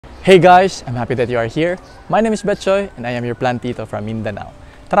Hey guys, I'm happy that you are here. My name is Betchoy and I am your plantito from Mindanao.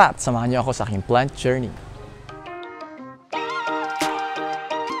 Tara at samahan niyo ako sa aking plant journey.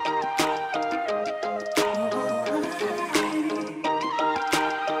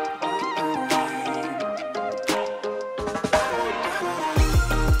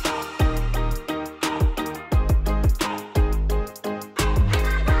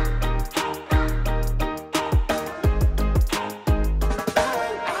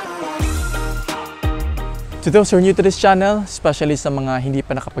 To those who are new to this channel, especially sa mga hindi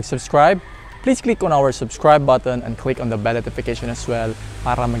pa nakapag-subscribe, please click on our subscribe button and click on the bell notification as well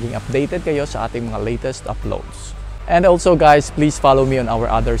para maging updated kayo sa ating mga latest uploads. And also guys, please follow me on our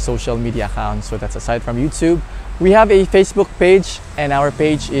other social media accounts. So that's aside from YouTube. We have a Facebook page and our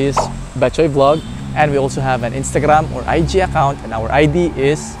page is Betchoy Vlog. And we also have an Instagram or IG account and our ID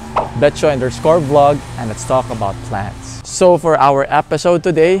is Betchoy_vlog, and let's talk about plants. So for our episode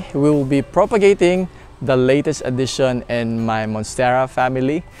today, we will be propagating the latest addition in my Monstera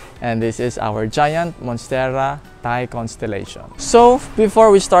family, and this is our giant Monstera Thai Constellation. So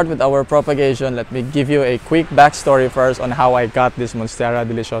before we start with our propagation, let me give you a quick backstory first on how I got this Monstera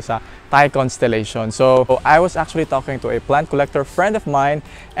deliciosa Thai Constellation. So I was actually talking to a plant collector friend of mine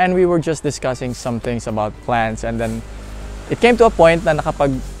and we were just discussing some things about plants, and then it came to a point na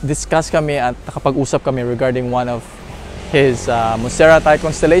nakapag-discuss kami at nakapag-usap kami regarding one of his Monstera Thai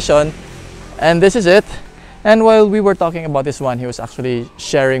Constellation. And this is it. And while we were talking about this one, he was actually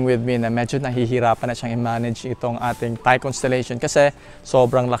sharing with me na medyo nahihirapan na siyang i-manage itong ating Thai Constellation kasi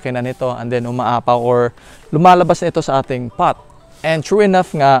sobrang laki na nito and then umaapaw or lumalabas na ito sa ating pot. And true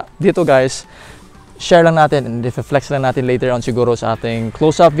enough nga, dito guys, share lang natin and i-flex lang natin later on siguro sa ating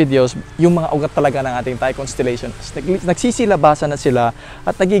close-up videos yung mga ugat talaga ng ating Thai Constellation. Nagsisilabasan na sila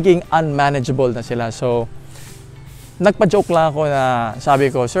at nagiging unmanageable na sila. So nagpa-joke lang ako na sabi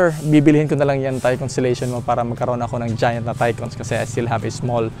ko, sir, bibilihin ko na lang yan Thai Constellation mo para magkaroon ako ng giant na Thai Cons kasi I still have a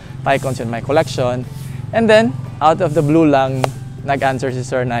small Thai Cons in my collection. And then, out of the blue lang, nag-answer si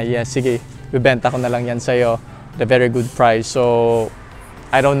sir na, yes, sige, bibenta ko na lang yan sa'yo at a very good price. So,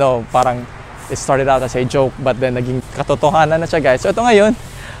 I don't know, parang it started out as a joke but then naging katotohanan na siya guys. So ito ngayon,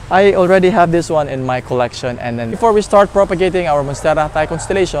 I already have this one in my collection. And then before we start propagating our Monstera Thai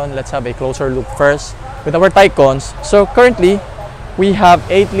Constellation, let's have a closer look first with our Thai Cons. So currently, we have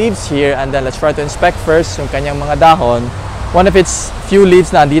 8 leaves here, and then let's try to inspect first yung kanyang mga dahon. One of its few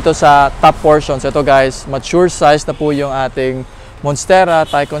leaves na dito sa top portion. So ito guys, mature size na po yung ating Monstera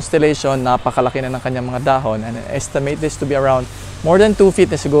Thai Constellation. Napakalaki na ng kanyang mga dahon, and I estimate this to be around more than 2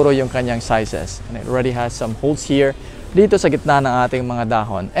 feet na siguro yung kanyang sizes. And it already has some holes here dito sa gitna ng ating mga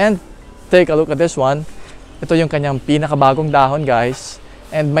dahon. And take a look at this one. Ito yung kanyang pinakabagong dahon guys.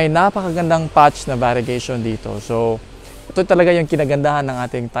 And may napakagandang patch na variegation dito. So ito talaga yung kinagandahan ng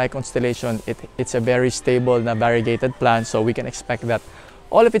ating Thai Constellation. It's a very stable na variegated plant. So we can expect that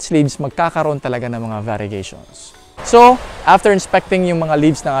all of its leaves magkakaroon talaga ng mga variegations. So after inspecting yung mga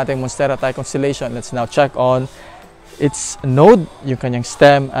leaves ng ating Monstera Thai Constellation, let's now check on its node, yung kanyang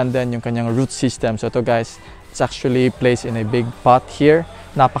stem, and then yung kanyang root system. So ito guys, it's actually placed in a big pot here.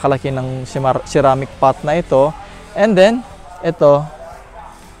 Napakalaki ng ceramic pot na ito. And then, ito,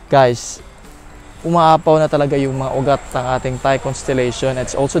 guys, umaapaw na talaga yung mga ugat ng ating Thai Constellation.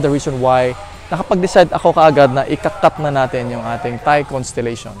 It's also the reason why nakapag-decide ako kaagad na ikakat na natin yung ating Thai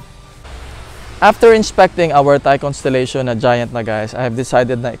Constellation. After inspecting our Thai Constellation na giant na guys, I have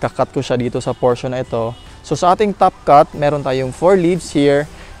decided na ikakat ko siya dito sa portion na ito. So sa ating top cut, meron tayong 4 leaves here,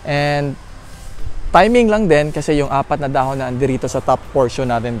 and timing lang din kasi yung 4 na dahon na andirito sa top portion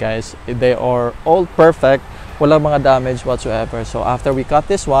natin guys, they are all perfect, walang mga damage whatsoever. So after we cut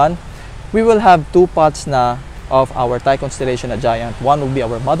this one, we will have 2 pots na of our Thai Constellation na giant. One will be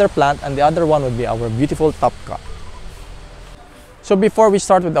our mother plant and the other one will be our beautiful top cut. So before we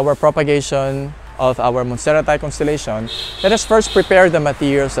start with our propagation of our Monstera Thai Constellation, let us first prepare the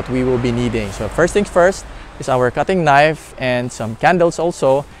materials that we will be needing. So first things first is our cutting knife and some candles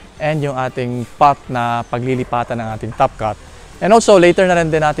also, and yung ating pot na paglilipatan ng ating top cut. And also later na rin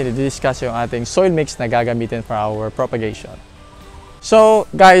din natin i-discuss yung ating soil mix na gagamitin for our propagation. So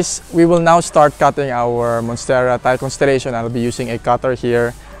guys, we will now start cutting our Monstera Thai Constellation. I'll be using a cutter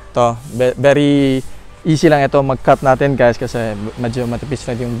here. Ito, very easy lang ito mag-cut natin guys kasi medyo matipis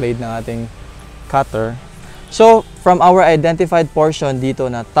na yung blade ng ating cutter. So from our identified portion dito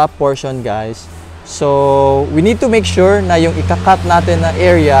na top portion guys, so we need to make sure na yung ikakat natin na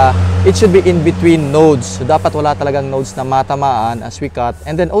area, it should be in between nodes. So dapat wala talagang nodes na matamaan as we cut.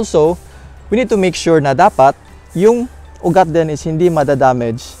 And then also, we need to make sure na dapat yung ugat din is hindi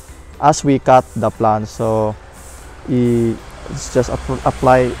madadamage as we cut the plant. So let's just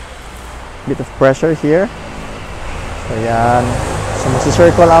apply bit of pressure here. So yan. So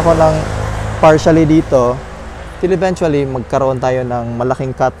magsi-circle ako ng partially dito till eventually magkaroon tayo ng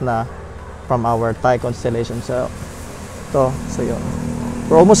malaking cut na from our Thai constellation. So yun.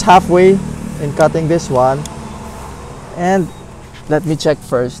 We're almost halfway in cutting this one. And let me check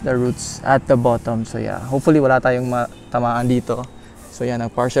first the roots at the bottom. So yeah, hopefully wala tayong matamaan dito. So yan,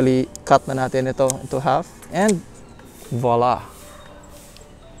 partially cut na natin ito into half. And voila!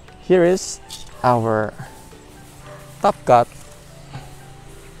 Here is our top cut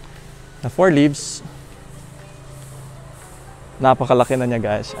na 4 leaves. Napakalaki na niya,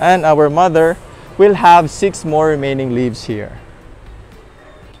 guys. And our mother will have 6 more remaining leaves here.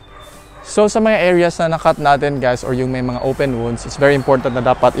 So sa mga areas na nakat natin, guys, or yung may mga open wounds, it's very important na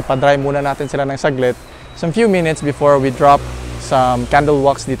dapat ipa-dry muna natin sila ng saglit, some few minutes before we drop some candle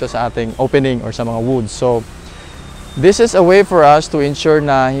wax dito sa ating opening or sa mga wounds. So this is a way for us to ensure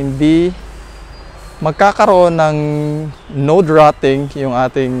na hindi magkakaroon ng node rotting yung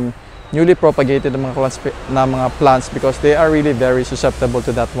ating newly propagated na mga plants because they are really very susceptible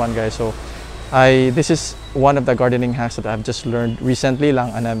to that one, guys. So this is one of the gardening hacks that I've just learned recently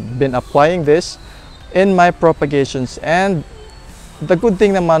lang, and I've been applying this in my propagations. And the good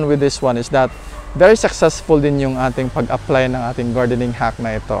thing naman with this one is that very successful din yung ating pag-apply ng ating gardening hack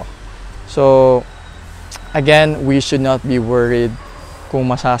na ito. So again, we should not be worried kung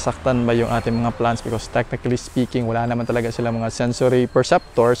masasaktan ba yung ating mga plants because technically speaking, wala naman talaga sila mga sensory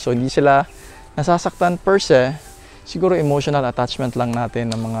perceptors. So hindi sila nasasaktan per se. Siguro emotional attachment lang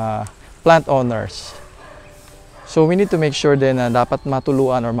natin ng mga plant owners. So we need to make sure din na dapat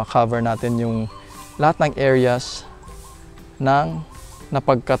matuluan or makover natin yung lahat ng areas ng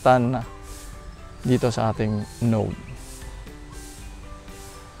napagkatan na dito sa ating node.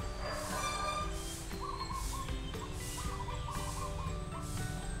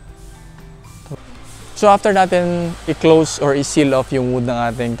 So after natin i-close or i-seal off yung wood ng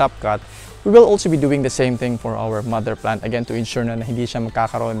ating top cut, we will also be doing the same thing for our mother plant, again to ensure na hindi siya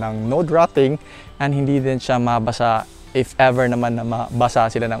magkakaroon ng node rotting and hindi din siya mabasa if ever naman na mabasa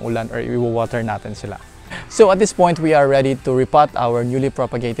sila ng ulan or i-water natin sila. So at this point, we are ready to repot our newly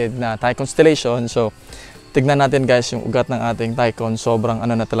propagated na Thai constellation. So tignan natin, guys, yung ugat ng ating Thaicon, sobrang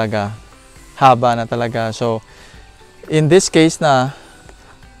ano na talaga, haba na talaga. So in this case na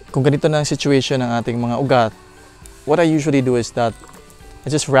kung ganito na ang situation ng ating mga ugat, what I usually do is that I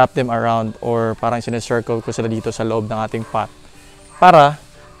just wrap them around or parang sinicircle ko sila dito sa loob ng ating pot para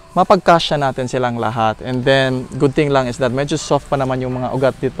mapagkasya natin silang lahat. And then, good thing lang is that medyo soft pa naman yung mga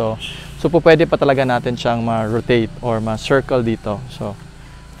ugat dito. So, pwede pa talaga natin siyang ma-rotate or ma-circle dito. So,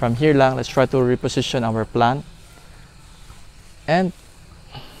 from here lang, let's try to reposition our plant. And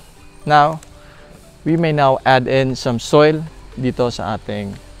now, we may now add in some soil dito sa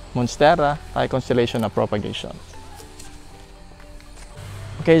ating Monstera Thai Constellation Propagation.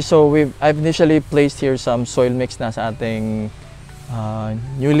 Okay, so I've initially placed here some soil mix na sa ating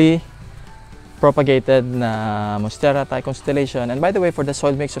newly propagated na Monstera Thai Constellation. And by the way, for the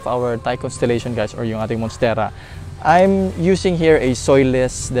soil mix of our Thai Constellation, guys, or yung ating Monstera, I'm using here a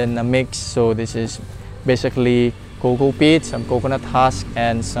soilless then a mix. So this is basically cocoa peat, some coconut husk,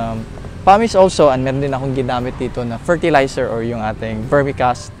 and some pumice also. And meron din akong ginamit dito na fertilizer or yung ating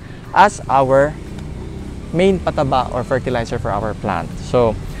vermicast as our main pataba or fertilizer for our plant.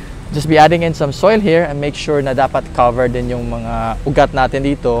 So just be adding in some soil here and make sure na dapat covered din yung mga ugat natin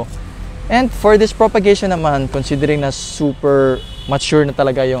dito. And for this propagation naman, considering na super mature na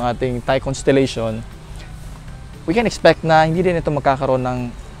talaga yung ating Thai constellation, we can expect na hindi din ito magkakaroon ng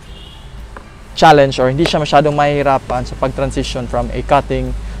challenge or hindi siya masyadong mahihirapan sa pag-transition from a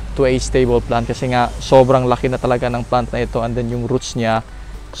cutting to a stable plant kasi nga sobrang laki na talaga ng plant na ito, and then yung roots niya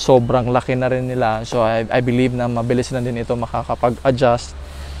sobrang laki na rin nila. So I believe na mabilis na din ito makakapag-adjust.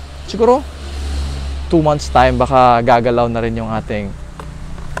 Siguro 2 months time baka gagalaw na rin yung ating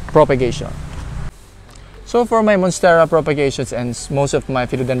propagation. So for my Monstera propagations and most of my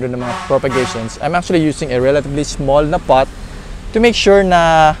philodendron na mga propagations, I'm actually using a relatively small na pot to make sure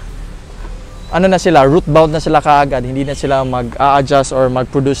na ano na sila, root bound na sila kaagad, hindi na sila mag-a-adjust or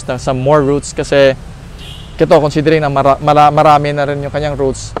mag-produce ng some more roots kasi ito, considering na marami na rin yung kanyang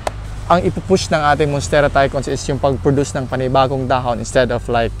roots, ang ipupush ng ating Monstera Thaicons is yung pag-produce ng panibagong dahon instead of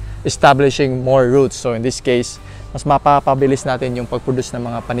like establishing more roots. So in this case, mas mapapabilis natin yung pag-produce ng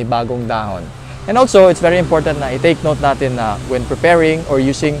mga panibagong dahon. And also, it's very important na i-take note natin na when preparing or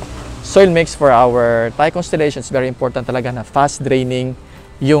using soil mix for our Thai constellation, it's very important talaga na fast draining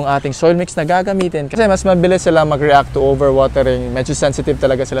yung ating soil mix na gagamitin. Kasi mas mabilis sila mag-react to overwatering. Medyo sensitive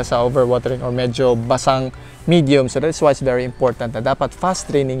talaga sila sa overwatering or medyo basang medium. So that's why it's very important na dapat fast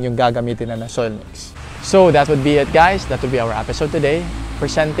draining yung gagamitin na soil mix. So that would be it, guys. That would be our episode today,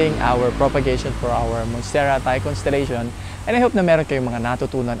 presenting our propagation for our Monstera Thai Constellation. And I hope na meron kayong mga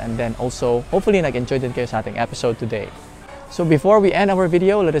natutunan, and then also hopefully nag-enjoy din kayo sa ating episode today. So before we end our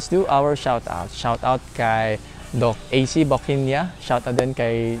video, let us do our shout-out. Shout-out kay Doc AC Boquinia, shoutout din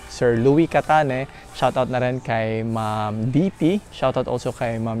kay Sir Louis Catane, shoutout na rin kay Ma'am DP, shoutout also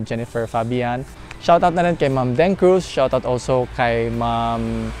kay Ma'am Jennifer Fabian, shoutout na rin kay Ma'am Den Cruz, shoutout also kay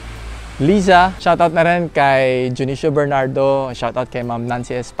Ma'am Liza, shoutout na rin kay Junicio Bernardo, shoutout kay Ma'am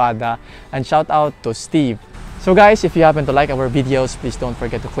Nancy Espada, and shoutout to Steve. So guys, if you happen to like our videos, please don't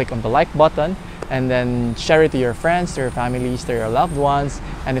forget to click on the like button and then share it to your friends, to your families, to your loved ones.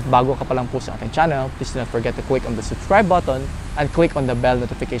 And if bago ka pa lang po sa ating channel, please do not forget to click on the subscribe button and click on the bell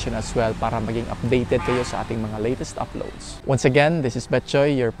notification as well para maging updated kayo sa ating mga latest uploads. Once again, this is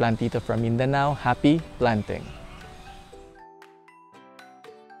Betchoy, your plantito from Mindanao. Happy planting!